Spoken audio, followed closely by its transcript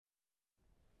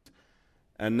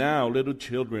And now, little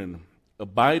children,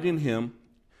 abide in him,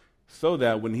 so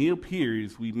that when he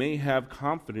appears, we may have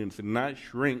confidence and not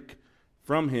shrink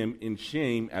from him in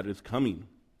shame at his coming.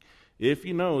 If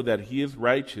you know that he is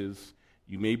righteous,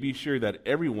 you may be sure that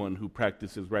everyone who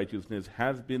practices righteousness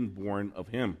has been born of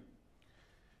him.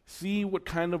 See what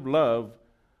kind of love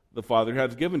the Father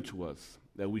has given to us,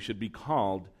 that we should be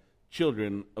called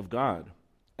children of God.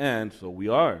 And so we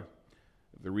are.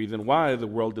 The reason why the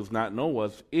world does not know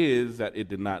us is that it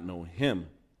did not know him.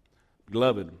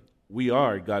 Beloved, we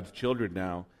are God's children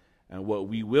now, and what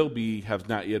we will be has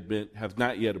not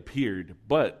yet appeared,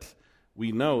 but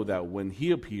we know that when he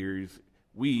appears,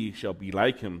 we shall be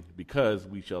like him, because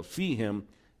we shall see him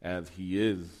as he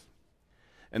is.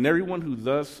 And everyone who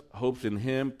thus hopes in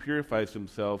him purifies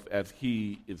himself as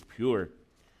he is pure.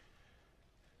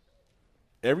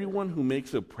 Everyone who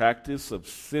makes a practice of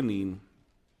sinning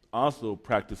also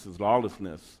practices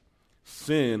lawlessness.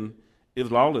 Sin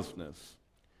is lawlessness.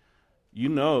 You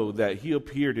know that he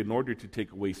appeared in order to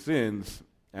take away sins,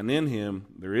 and in him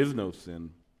there is no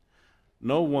sin.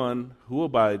 No one who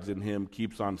abides in him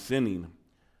keeps on sinning.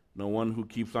 No one who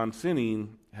keeps on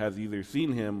sinning has either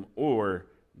seen him or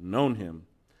known him.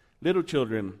 Little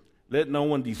children, let no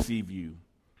one deceive you.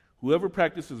 Whoever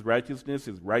practices righteousness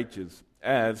is righteous,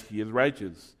 as he is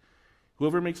righteous.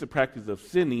 Whoever makes a practice of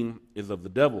sinning is of the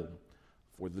devil,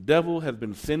 for the devil has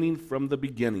been sinning from the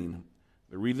beginning.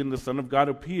 The reason the Son of God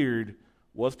appeared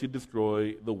was to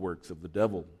destroy the works of the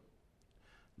devil.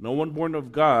 No one born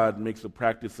of God makes a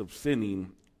practice of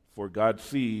sinning, for God's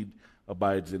seed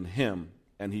abides in him,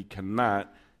 and he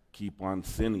cannot keep on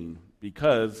sinning,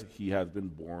 because he has been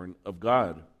born of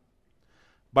God.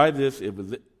 By this it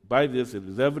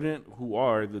is evident who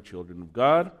are the children of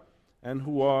God and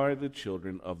who are the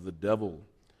children of the devil.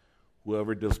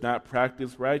 Whoever does not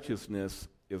practice righteousness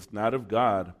is not of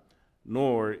God,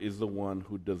 nor is the one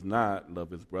who does not love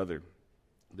his brother.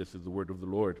 This is the word of the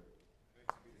Lord.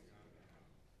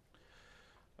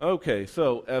 Okay,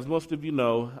 so as most of you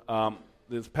know,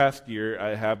 this past year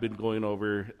I have been going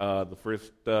over the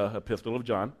first epistle of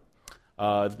John.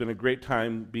 It's been a great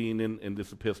time being in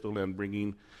this epistle and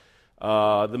bringing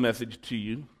the message to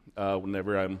you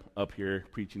whenever I'm up here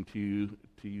preaching to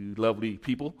you lovely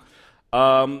people.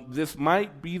 This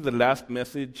might be the last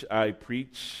message I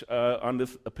preach on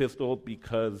this epistle,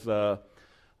 because a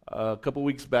couple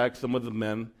weeks back some of the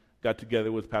men got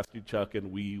together with Pastor Chuck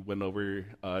and we went over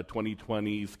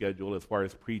 2020 schedule as far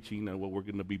as preaching and what we're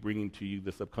going to be bringing to you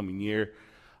this upcoming year.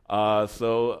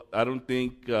 So I don't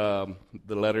think the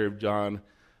letter of John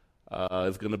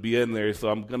is going to be in there, so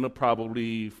I'm going to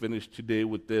probably finish today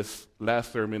with this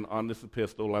last sermon on this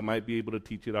epistle. I might be able to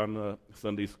teach it on a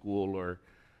Sunday school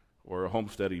or a home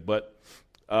study, but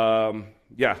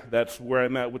that's where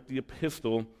I'm at with the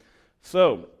epistle.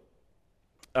 So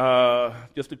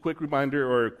just a quick reminder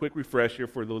or a quick refresher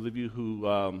for those of you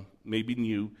who may be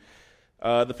new.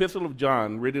 The epistle of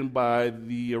John, written by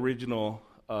the original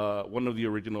one of the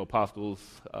original apostles,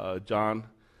 John,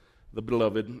 the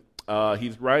beloved.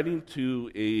 He's writing to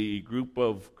a group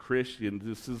of Christians.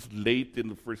 This is late in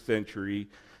the first century,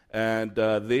 and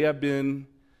they have been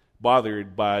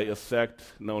bothered by a sect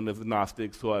known as the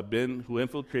Gnostics who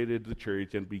infiltrated the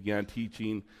church and began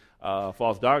teaching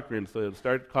false doctrine. So it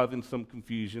started causing some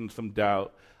confusion, some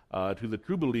doubt to the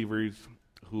true believers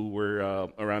who were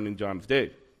around in John's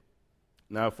day.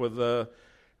 Now, for the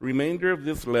remainder of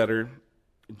this letter,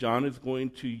 John is going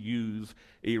to use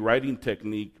a writing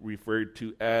technique referred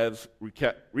to as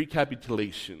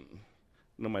recapitulation.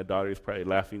 I know my daughter is probably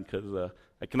laughing because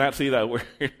I cannot say that word.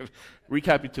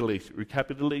 Recapitulation.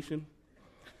 Recapitulation?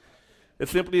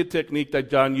 It's simply a technique that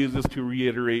John uses to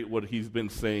reiterate what he's been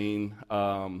saying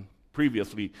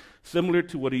previously, similar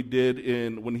to what he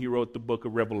did when he wrote the book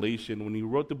of Revelation. When he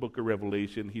wrote the book of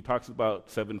Revelation, he talks about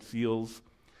 7 seals,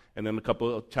 and then a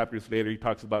couple of chapters later, he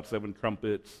talks about 7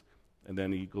 trumpets. And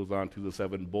then he goes on to the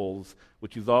 7 bowls,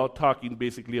 which is all talking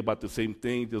basically about the same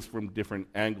thing, just from different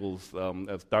angles,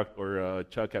 as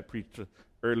Chuck had preached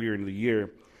earlier in the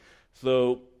year.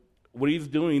 So what he's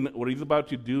about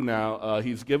to do now,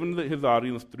 he's given his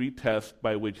audience 3 tests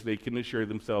by which they can assure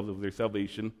themselves of their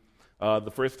salvation.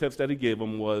 The first test that he gave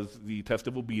them was the test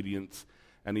of obedience.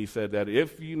 And he said that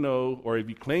if you know, or if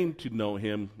you claim to know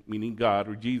him, meaning God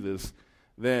or Jesus,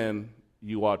 then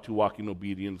you ought to walk in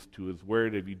obedience to his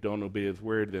word. If you don't obey his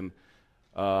word, then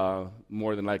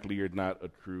more than likely you're not a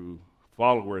true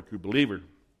follower, a true believer.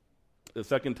 The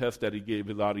second test that he gave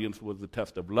his audience was the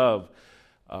test of love.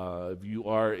 If you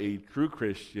are a true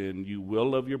Christian, you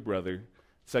will love your brother.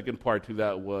 Second part to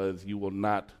that was you will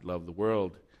not love the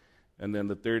world. And then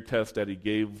the third test that he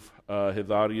gave his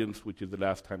audience, which is the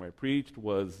last time I preached,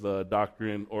 was the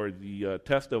doctrine or the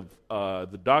test of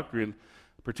the doctrine,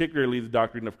 particularly the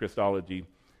doctrine of Christology.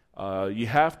 You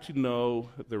have to know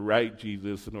the right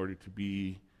Jesus in order to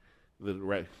be the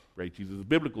right Jesus, the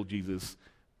biblical Jesus,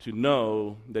 to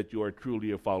know that you are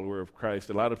truly a follower of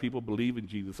Christ. A lot of people believe in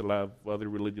Jesus. A lot of other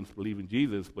religions believe in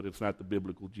Jesus, but it's not the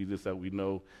biblical Jesus that we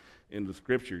know in the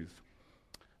Scriptures.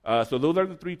 So those are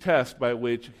the three tests by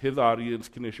which his audience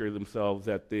can assure themselves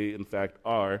that they, in fact,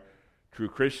 are true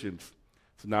Christians.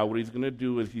 So now what he's going to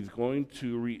do is he's going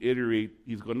to reiterate,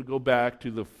 he's going to go back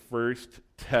to the first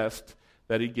test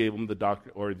that he gave them,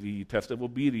 the test of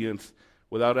obedience,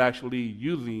 without actually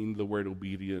using the word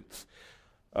obedience.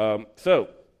 So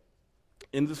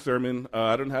in the sermon,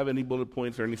 I don't have any bullet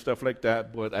points or any stuff like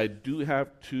that, but I do have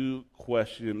two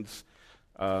questions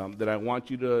that I want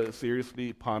you to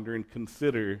seriously ponder and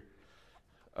consider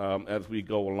as we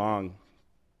go along.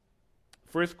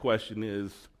 First question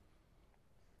is,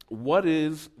 what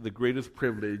is the greatest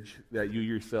privilege that you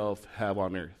yourself have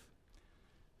on earth?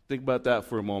 Think about that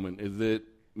for a moment. Is it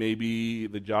maybe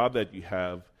the job that you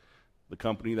have, the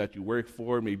company that you work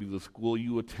for, maybe the school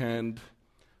you attend?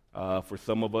 For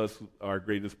some of us, our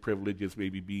greatest privilege is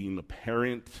maybe being a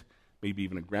parent, maybe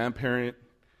even a grandparent.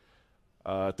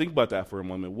 Think about that for a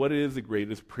moment. What is the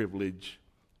greatest privilege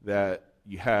that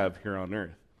you have here on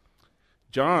earth?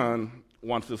 John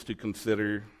wants us to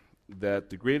consider that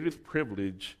the greatest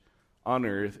privilege on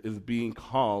earth is being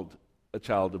called a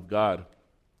child of God.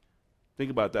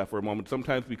 Think about that for a moment.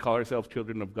 Sometimes we call ourselves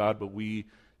children of God, but we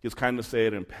just kind of say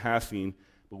it in passing,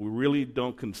 but we really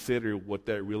don't consider what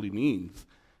that really means.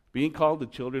 Being called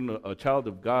a child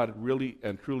of God really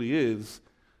and truly is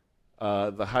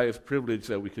the highest privilege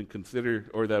that we can consider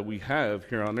or that we have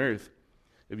here on earth.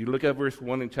 If you look at verse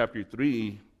 1 in chapter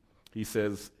 3, he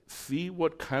says, "See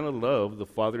what kind of love the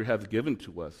Father has given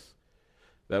to us,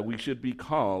 that we should be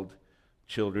called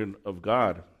children of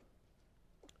God."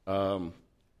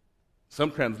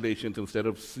 Some translations, instead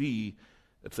of see,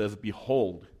 it says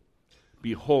behold.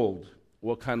 Behold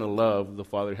what kind of love the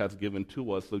Father has given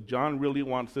to us. So John really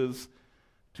wants us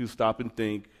to stop and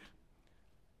think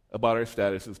about our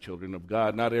status as children of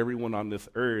God. Not everyone on this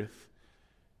earth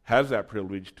has that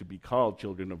privilege to be called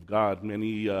children of God.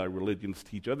 Many religions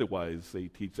teach otherwise. They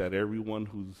teach that everyone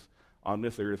who's on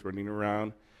this earth running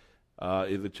around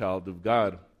is a child of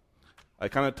God. I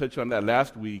kind of touched on that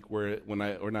last week, but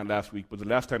the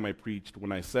last time I preached,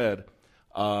 when I said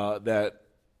that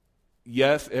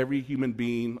yes, every human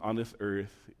being on this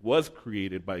earth was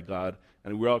created by God,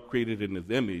 and we're all created in His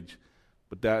image,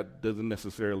 but that doesn't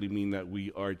necessarily mean that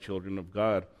we are children of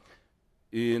God.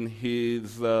 In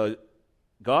his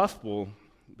gospel,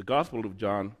 the Gospel of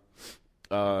John,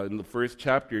 in the first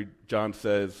chapter, John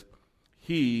says,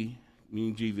 "He,"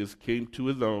 meaning Jesus, "came to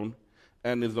His own,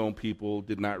 and His own people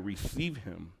did not receive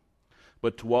Him.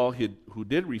 But to all who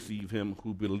did receive Him,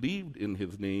 who believed in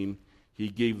His name, He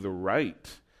gave the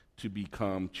right to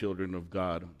become children of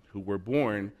God, who were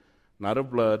born not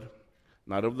of blood,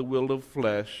 not of the will of the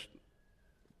flesh,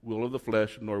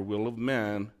 nor will of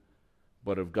man,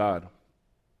 but of God."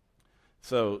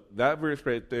 So that verse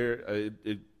right there,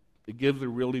 it gives a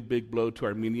really big blow to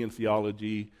Armenian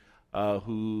theology,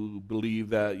 who believe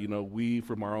that, we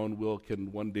from our own will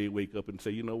can one day wake up and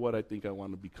say, you know what, I think I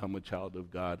want to become a child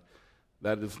of God.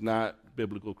 That is not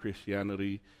biblical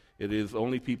Christianity. It is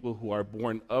only people who are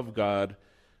born of God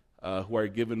who are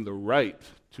given the right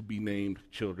to be named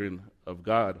children of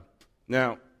God.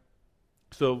 Now,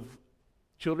 so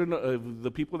children of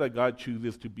the people that God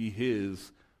chooses to be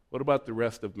His, what about the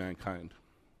rest of mankind?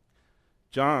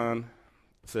 John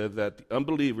says that the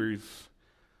unbelievers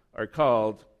are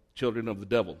called children of the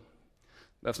devil.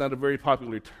 That's not a very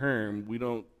popular term. We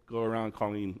don't go around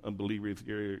calling unbelievers,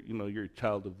 you're a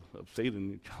child of Satan,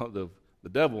 you're a child of the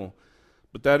devil.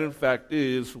 But that, in fact,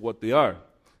 is what they are.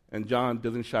 And John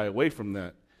doesn't shy away from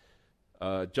that.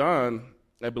 John,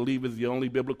 I believe, is the only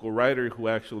biblical writer who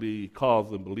actually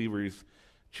calls unbelievers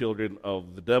children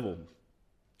of the devil.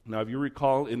 Now, if you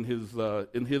recall, in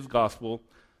his gospel,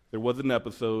 there was an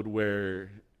episode where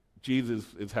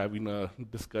Jesus is having a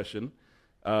discussion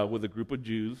with a group of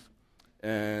Jews,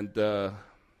 and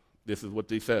this is what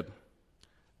they said.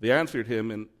 They answered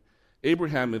him, and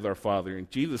Abraham is our father.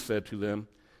 And Jesus said to them,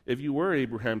 "If you were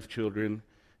Abraham's children,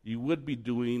 you would be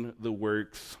doing the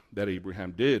works that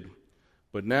Abraham did.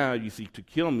 But now you seek to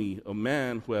kill me, a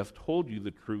man who has told you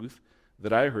the truth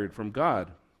that I heard from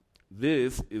God.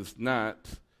 This is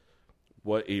not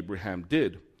what Abraham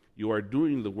did. You are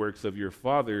doing the works of your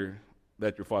father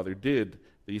that your father did."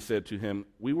 They said to him,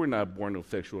 "We were not born of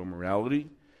sexual immorality.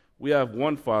 We have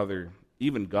one Father,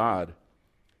 even God."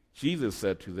 Jesus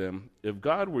said to them, "If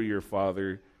God were your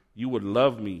Father, you would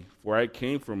love me, for I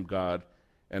came from God,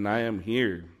 and I am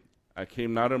here. I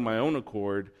came not on my own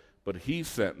accord, but he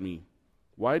sent me.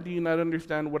 Why do you not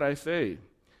understand what I say?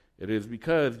 It is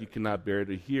because you cannot bear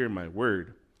to hear my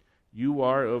word. You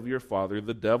are of your father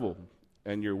the devil,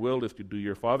 and your will is to do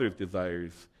your father's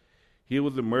desires. He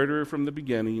was a murderer from the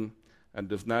beginning, and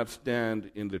does not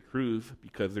stand in the truth,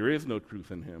 because there is no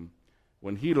truth in him.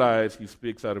 When he lies, he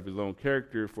speaks out of his own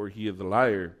character, for he is a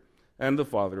liar and the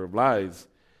father of lies.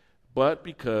 But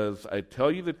because I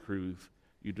tell you the truth,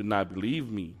 you do not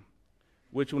believe me.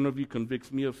 Which one of you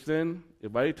convicts me of sin?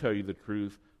 If I tell you the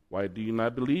truth, why do you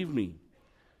not believe me?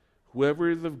 Whoever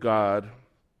is of God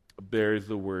bears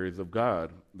the words of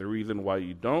God. The reason why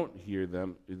you don't hear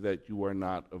them is that you are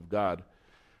not of God."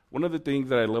 One of the things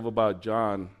that I love about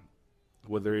John,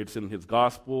 whether it's in his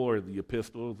gospel or the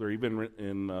epistles or even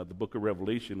in the book of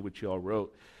Revelation, which he all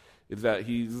wrote, is that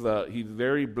he's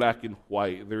very black and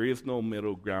white. There is no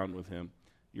middle ground with him.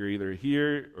 You're either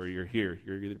here or you're here.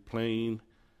 You're either playing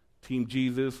Team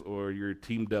Jesus or you're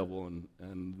Team Devil,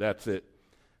 and that's it.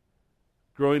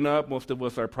 Growing up, most of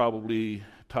us are probably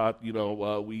taught,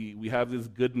 we have this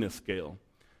goodness scale,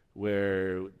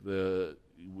 where the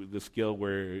scale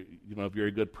where, if you're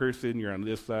a good person, you're on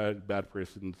this side, bad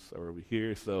persons are over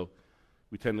here. So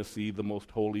we tend to see the most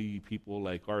holy people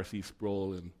like R.C.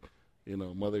 Sproul and,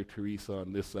 Mother Teresa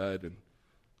on this side, and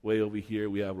way over here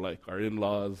we have like our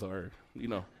in-laws, our,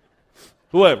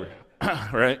 whoever,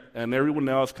 right? And everyone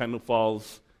else kind of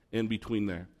falls in between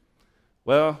there.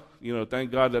 Well,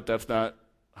 thank God that that's not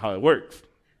how it works.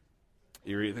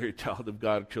 You're either a child of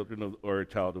God, or a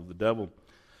child of the devil.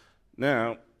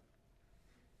 Now,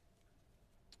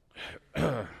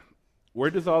 where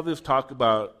does all this talk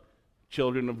about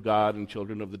children of God and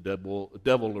children of the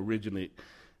devil originate?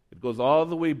 It goes all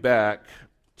the way back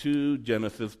to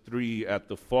Genesis 3 at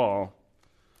the fall,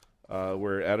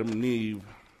 where Adam and Eve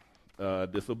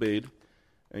disobeyed,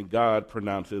 and God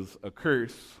pronounces a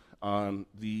curse on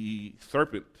the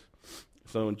serpent.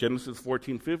 So in Genesis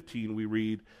 14:15, we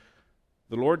read,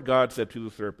 "The Lord God said to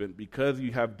the serpent, because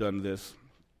you have done this,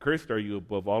 cursed are you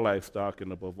above all livestock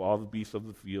and above all the beasts of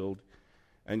the field,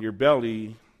 and on your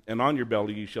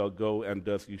belly you shall go, and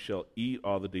dust you shall eat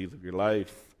all the days of your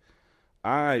life.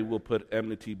 I will put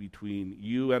enmity between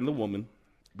you and the woman,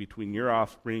 between your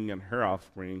offspring and her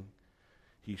offspring.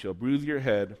 He shall bruise your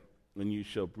head, and he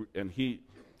shall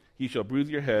bruise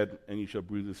your head, and you shall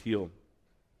bruise his heel."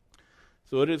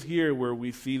 So it is here where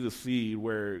we see the seed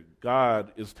where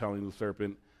God is telling the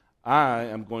serpent, "I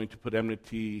am going to put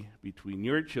enmity between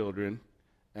your children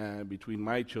and between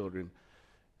my children."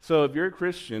 So if you're a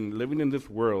Christian living in this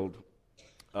world,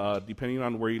 depending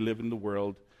on where you live in the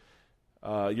world,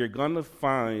 you're going to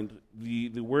find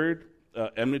the word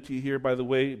enmity here, by the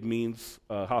way, means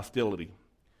hostility,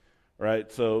 right?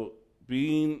 So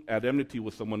being at enmity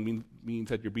with someone means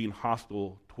that you're being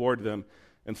hostile toward them.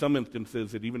 In some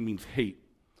instances, it even means hate.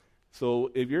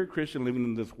 So if you're a Christian living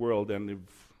in this world, and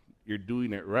if you're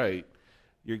doing it right,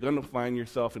 you're going to find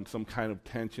yourself in some kind of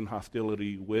tension,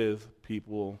 hostility with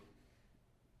people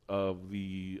of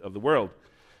the world.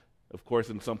 Of course,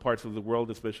 in some parts of the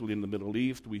world, especially in the Middle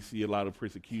East, we see a lot of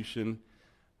persecution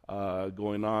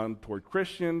going on toward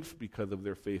Christians because of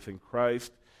their faith in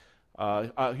Christ.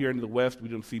 Out here in the West, we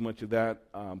don't see much of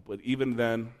that, but even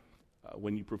then,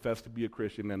 when you profess to be a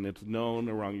Christian and it's known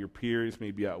around your peers,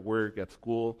 maybe at work, at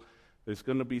school, there's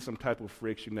going to be some type of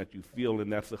friction that you feel,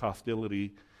 and that's the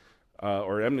hostility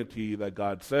or enmity that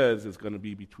God says is going to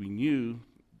be between you,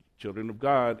 children of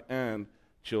God, and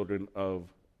children of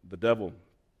the devil.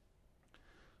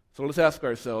 So let's ask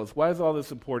ourselves, why is all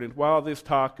this important? Why all this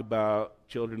talk about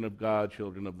children of God,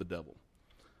 children of the devil?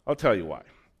 I'll tell you why.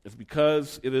 It's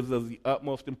because it is of the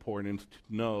utmost importance to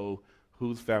know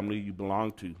whose family you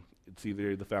belong to. It's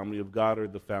either the family of God or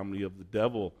the family of the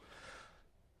devil.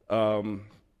 One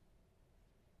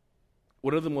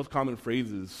of the most common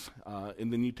phrases in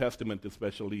the New Testament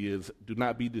especially is, "Do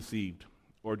not be deceived,"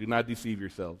 or "Do not deceive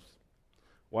yourselves."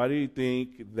 Why do you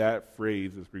think that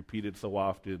phrase is repeated so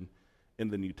often in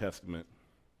the New Testament?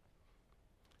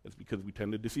 It's because we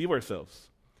tend to deceive ourselves.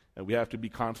 And we have to be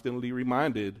constantly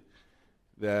reminded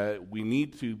that we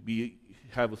need to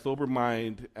have a sober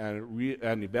mind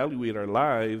and evaluate our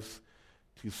lives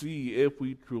to see if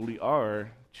we truly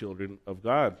are children of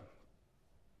God.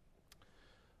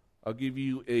 I'll give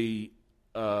you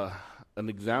an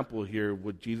example here,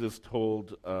 what Jesus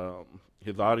told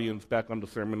his audience back on the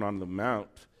Sermon on the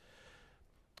Mount.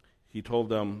 He told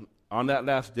them, "On that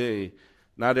last day,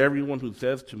 not everyone who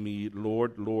says to me,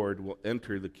 'Lord, Lord,' will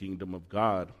enter the kingdom of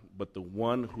God, but the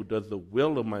one who does the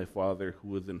will of my Father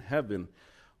who is in heaven.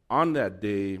 On that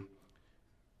day,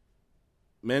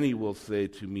 many will say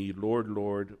to me, Lord,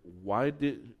 Lord,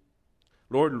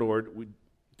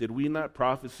 did we not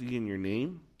prophesy in your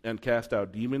name, and cast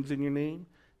out demons in your name,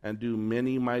 and do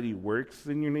many mighty works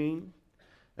in your name?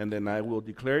 And then I will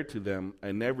declare to them,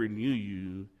 I never knew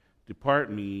you. Depart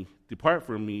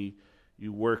from me,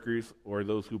 you workers, or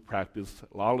those who practice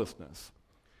lawlessness.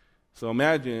 So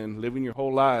imagine living your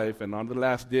whole life, and on the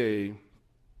last day,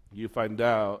 you find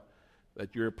out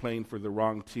that you're playing for the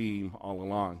wrong team all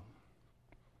along.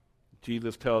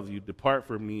 Jesus tells you, depart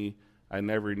from me, I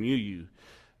never knew you.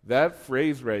 That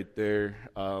phrase right there,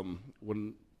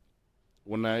 when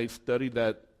I studied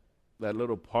that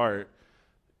little part,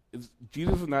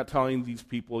 Jesus is not telling these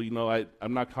people,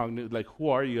 I'm not calling like, who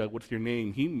are you? What's your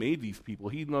name? He made these people.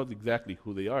 He knows exactly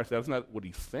who they are. So that's not what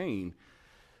he's saying.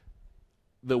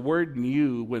 The word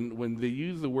knew, when they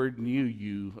use the word knew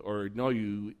you or know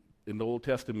you in the Old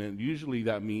Testament, usually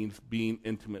that means being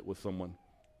intimate with someone,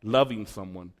 loving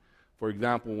someone. For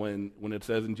example, when it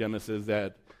says in Genesis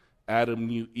that Adam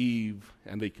knew Eve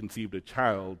and they conceived a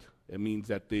child, it means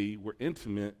that they were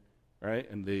intimate, right?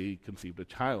 And they conceived a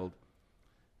child.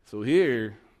 So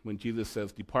here, when Jesus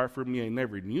says, depart from me, I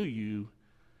never knew you,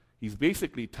 he's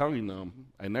basically telling them,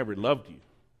 I never loved you.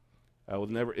 I was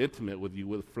never intimate with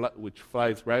you, which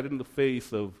flies right in the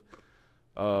face of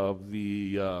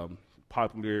the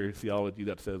popular theology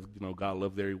that says, God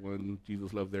loves everyone,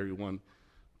 Jesus loves everyone.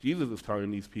 Jesus is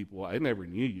telling these people, I never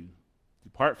knew you.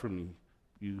 Depart from me,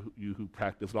 you who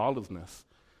practice lawlessness.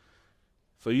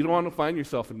 So you don't want to find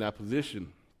yourself in that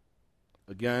position.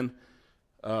 Again,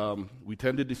 we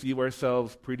tend to deceive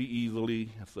ourselves pretty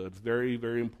easily, so it's very,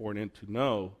 very important to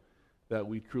know that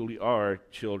we truly are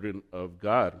children of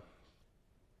God.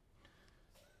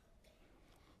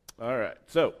 All right,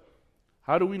 so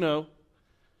how do we know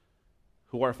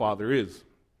who our Father is?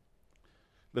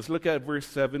 Let's look at verse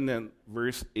 7 and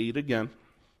verse 8 again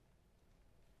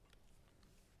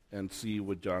and see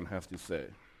what John has to say.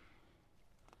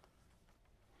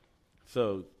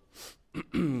 So,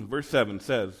 verse 7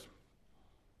 says,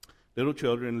 little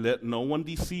children, let no one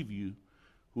deceive you.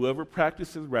 Whoever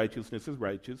practices righteousness is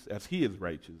righteous, as he is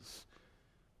righteous.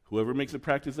 Whoever makes a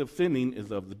practice of sinning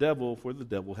is of the devil, for the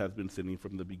devil has been sinning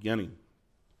from the beginning.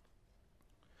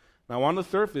 Now, on the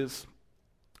surface,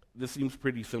 this seems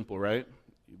pretty simple, right?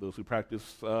 Those who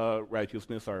practice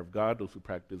righteousness are of God. Those who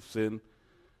practice sin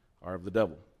are of the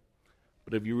devil.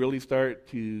 But if you really start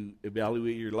to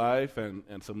evaluate your life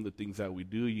and some of the things that we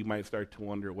do, you might start to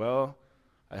wonder, well,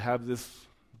 I have this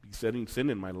besetting sin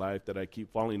in my life that I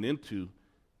keep falling into.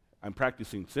 I'm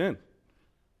practicing sin.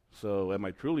 So am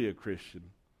I truly a Christian?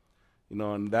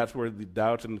 And that's where the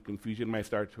doubts and the confusion might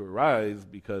start to arise,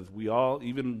 because we all,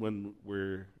 even when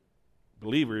we're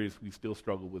believers, we still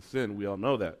struggle with sin. We all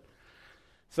know that.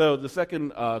 So the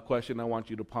second question I want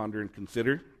you to ponder and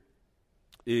consider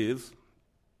is,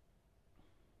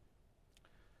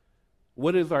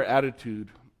 what is our attitude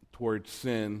towards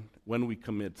sin when we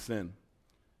commit sin?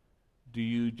 Do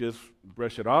you just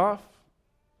brush it off,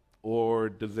 or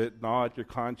does it gnaw at your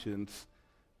conscience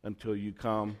until you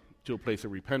come to a place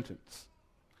of repentance?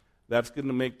 That's going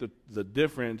to make the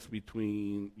difference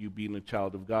between you being a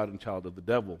child of God and child of the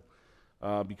devil.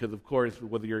 Because, of course,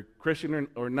 whether you're a Christian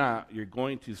or not, you're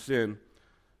going to sin.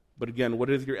 But again, what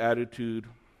is your attitude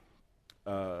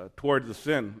towards the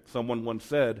sin? Someone once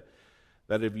said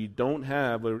that if you don't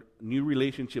have a new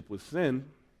relationship with sin,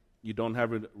 you don't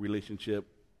have a relationship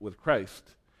with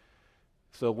Christ.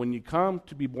 So when you come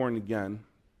to be born again,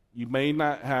 you may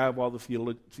not have all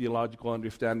the theological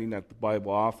understanding that the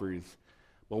Bible offers,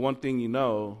 but one thing you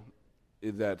know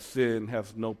is that sin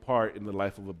has no part in the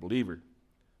life of a believer.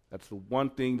 That's the one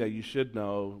thing that you should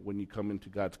know when you come into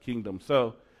God's kingdom.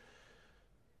 So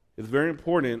it's very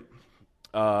important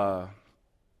to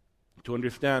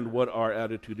understand what our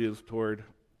attitude is toward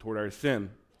our sin.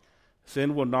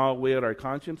 Sin will gnaw away at our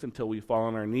conscience until we fall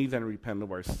on our knees and repent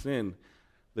of our sin.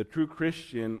 The true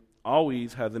Christian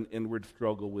always has an inward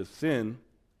struggle with sin,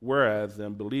 whereas the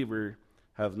unbeliever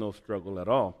has no struggle at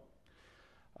all.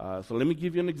 So let me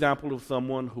give you an example of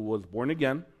someone who was born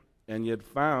again and yet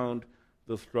found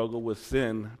the struggle with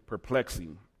sin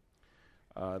perplexing.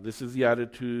 This is the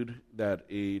attitude that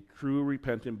a true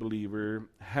repentant believer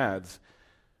has.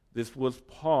 This was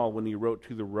Paul when he wrote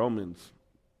to the Romans.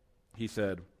 He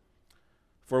said,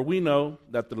 "For we know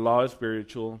that the law is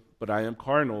spiritual, but I am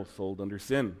carnal, sold under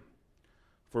sin.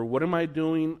 For what am I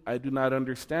doing I do not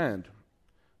understand.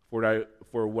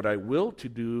 For what I will to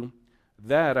do,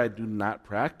 that I do not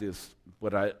practice,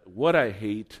 but what I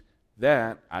hate,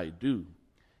 that I do.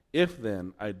 If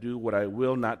then I do what I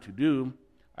will not to do,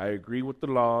 I agree with the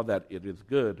law that it is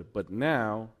good. But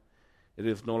now it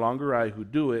is no longer I who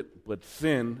do it, but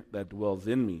sin that dwells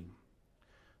in me.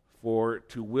 For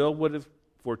to will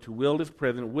is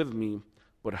present with me,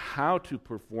 but how to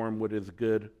perform what is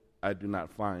good I do not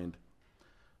find.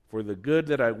 For the good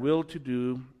that I will to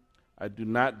do, I do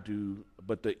not do,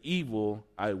 but the evil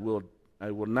I will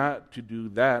not to do,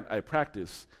 that I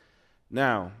practice.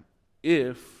 Now,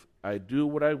 if I do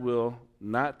what I will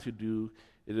not to do,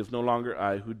 it is no longer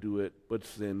I who do it, but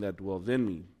sin that dwells in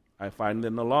me. I find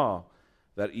in the law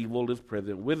that evil is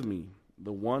present with me.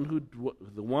 The one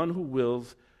who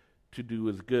wills to do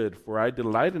is good, for I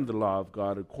delight in the law of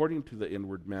God according to the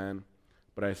inward man,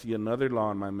 but I see another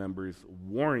law in my members,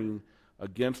 warring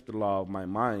against the law of my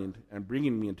mind, and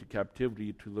bringing me into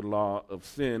captivity to the law of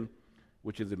sin,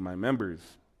 which is in my members.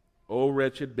 O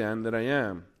wretched man that I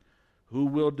am, who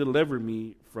will deliver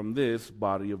me from this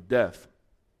body of death?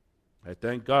 I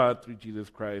thank God through Jesus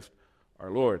Christ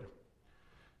our Lord.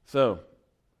 So,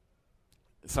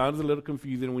 it sounds a little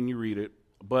confusing when you read it,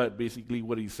 but basically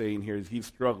what he's saying here is he's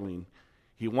struggling.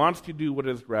 He wants to do what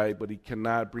is right, but he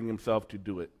cannot bring himself to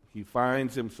do it. He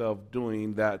finds himself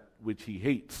doing that which he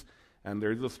hates. And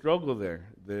there's a struggle there.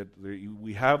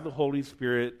 We have the Holy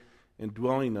Spirit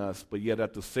indwelling us, but yet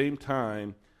at the same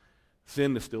time,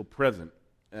 sin is still present.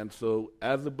 And so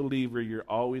as a believer, you're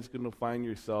always going to find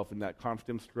yourself in that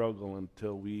constant struggle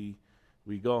until we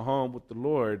go home with the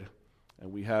Lord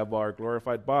and we have our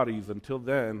glorified bodies. Until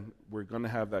then, we're going to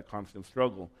have that constant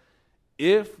struggle.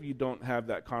 If you don't have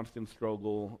that constant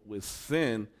struggle with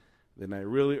sin, then I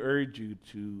really urge you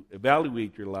to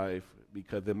evaluate your life,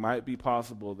 because it might be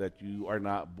possible that you are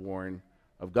not born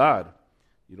of God.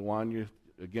 You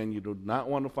do not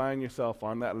want to find yourself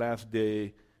on that last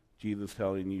day, Jesus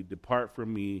telling you, "Depart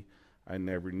from me, I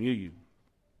never knew you."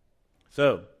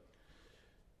 So,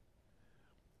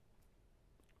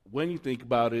 when you think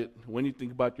about it, when you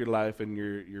think about your life and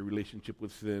your relationship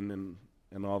with sin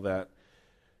and all that,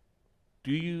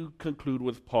 do you conclude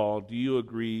with Paul? Do you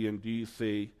agree, and do you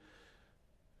say,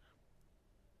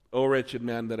 "O wretched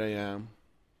man that I am"?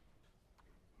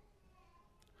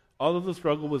 Although the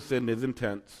struggle with sin is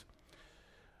intense,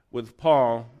 with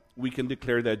Paul, we can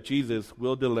declare that Jesus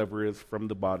will deliver us from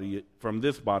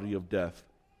this body of death.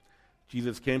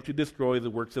 Jesus came to destroy the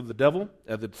works of the devil,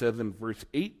 as it says in verse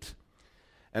 8.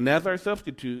 And as our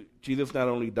substitute, Jesus not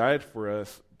only died for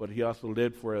us, but he also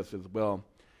lived for us as well.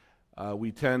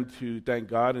 We tend to thank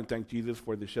God and thank Jesus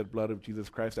for the shed blood of Jesus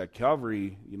Christ at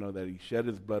Calvary, that he shed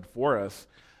his blood for us.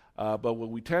 But what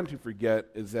we tend to forget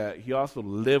is that he also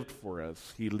lived for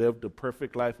us. He lived a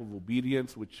perfect life of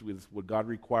obedience, which is what God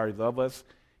requires of us.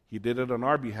 He did it on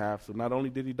our behalf. So not only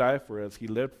did he die for us, he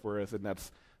lived for us, and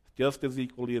that's just as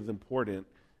equally as important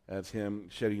as him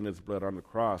shedding his blood on the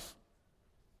cross.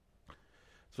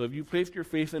 So if you placed your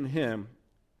faith in him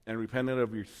and repented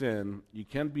of your sin, you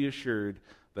can be assured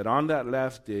that on that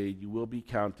last day you will be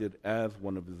counted as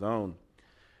one of his own.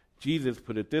 Jesus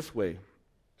put it this way: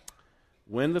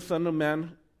 when the Son of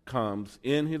Man comes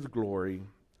in his glory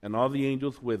and all the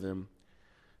angels with him,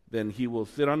 then he will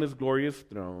sit on his glorious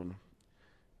throne.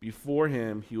 Before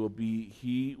him he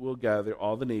will gather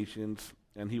all the nations,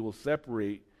 and he will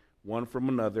separate one from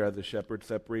another as a shepherd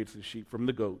separates the sheep from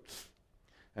the goats.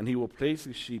 And he will place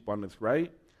his sheep on his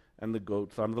right and the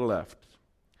goats on the left.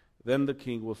 Then the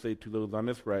king will say to those on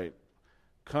his right,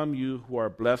 "Come, you who are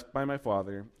blessed by my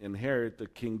Father, inherit the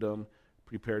kingdom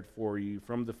prepared for you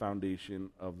from the foundation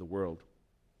of the world."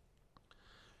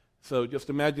 So just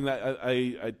imagine that.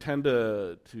 I tend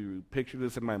to picture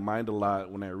this in my mind a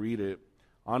lot when I read it.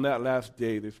 On that last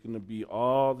day, there's going to be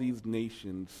all these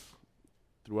nations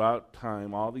throughout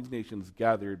time, all these nations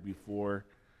gathered before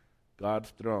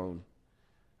God's throne.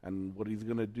 And what he's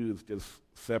going to do is just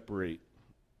separate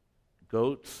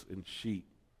goats and sheep.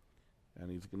 And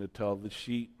he's going to tell the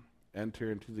sheep,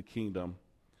 "Enter into the kingdom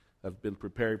that's been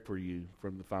prepared for you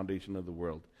from the foundation of the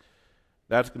world."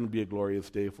 That's going to be a glorious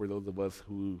day for those of us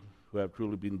who have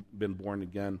truly been born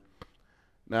again.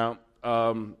 Now,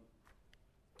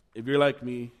 if you're like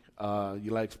me, you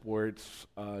like sports,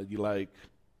 you like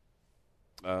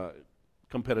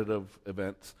competitive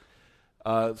events,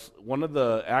 one of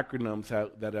the acronyms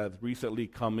that has recently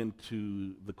come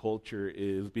into the culture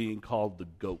is being called the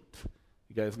GOAT.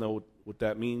 You guys know what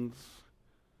that means?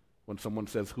 When someone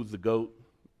says, "Who's the GOAT?"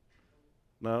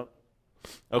 No?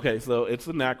 Okay, so it's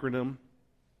an acronym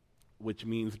which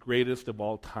means greatest of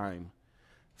all time.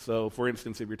 So, for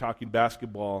instance, if you're talking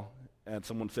basketball and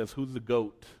someone says, "Who's the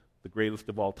GOAT, the greatest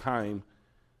of all time?"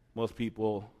 most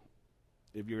people,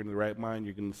 if you're in the right mind,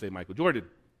 you're going to say Michael Jordan.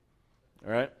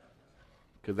 All right?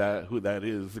 because who that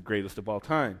is the greatest of all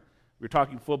time. We're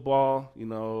talking football,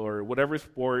 or whatever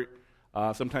sport,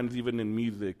 sometimes even in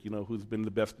music, who's been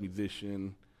the best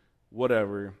musician,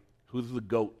 whatever. Who's the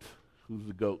GOAT? Who's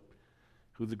the GOAT?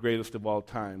 Who's the greatest of all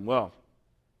time? Well,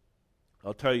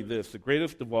 I'll tell you this. The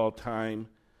greatest of all time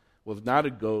was not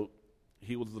a goat.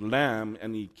 He was the lamb,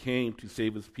 and he came to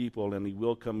save his people, and he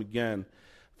will come again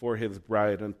for his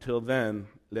bride. Until then,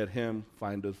 let him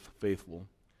find us faithful.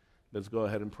 Let's go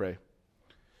ahead and pray.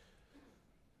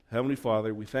 Heavenly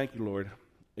Father, we thank you, Lord,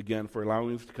 again for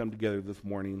allowing us to come together this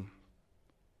morning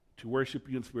to worship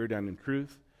you in spirit and in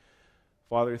truth.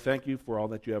 Father, thank you for all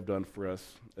that you have done for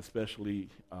us, especially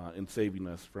in saving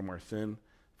us from our sin,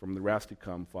 from the wrath to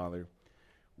come, Father.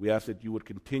 We ask that you would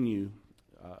continue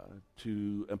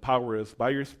to empower us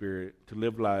by your Spirit to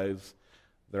live lives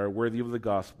that are worthy of the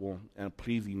gospel and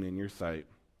pleasing in your sight.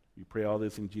 We pray all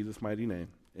this in Jesus' mighty name.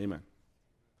 Amen.